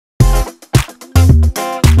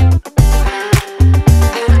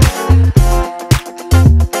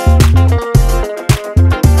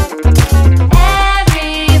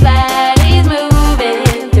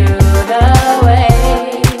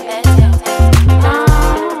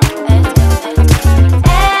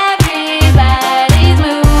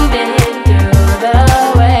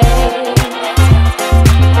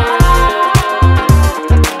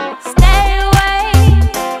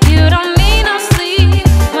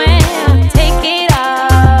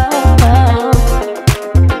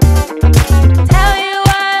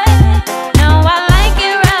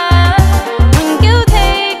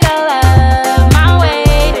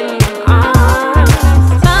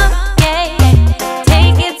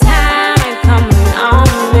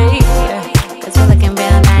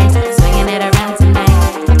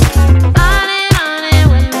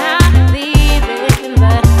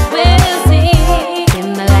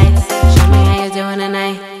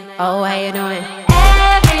Oh, how you doing?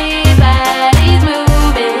 Everybody's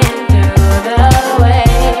moving through the way.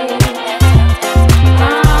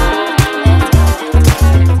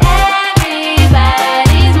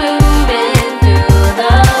 Everybody's moving through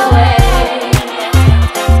the way.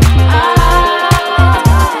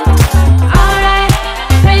 Alright,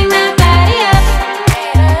 bring that body up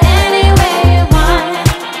any way you want.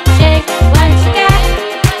 Shake what you got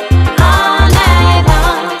all night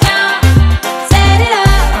long. Set it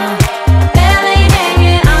up, belly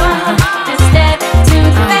hanging on. Just step to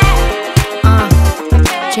the back.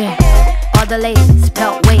 Yeah. All the ladies,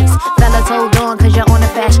 pelt waist. Fellas, hold on, cause you're on the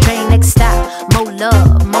fast train. Next stop, more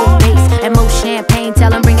love, more bass, and more champagne. Tell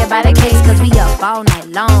them bring it by the case, cause we up all night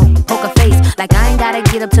long. Poker face, like I ain't gotta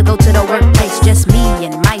get up to go to the workplace. Just me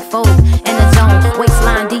and my folk in the zone.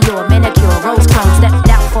 Waistline, Dior, manicure, rose chrome. Stepped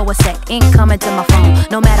out for a sec, ain't coming to my phone.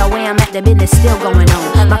 No matter where I'm at, the business still going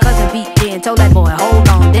on. My cousin beat in, told that boy, hold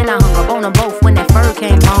on. Then I hung up on them both when that fur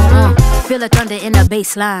came home. Feel the thunder in the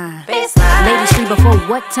baseline. Ladies free before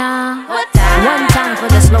what time? One time for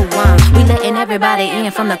the slow wine. We letting everybody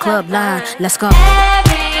in from the club line. Let's go.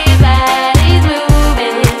 Everybody's moving.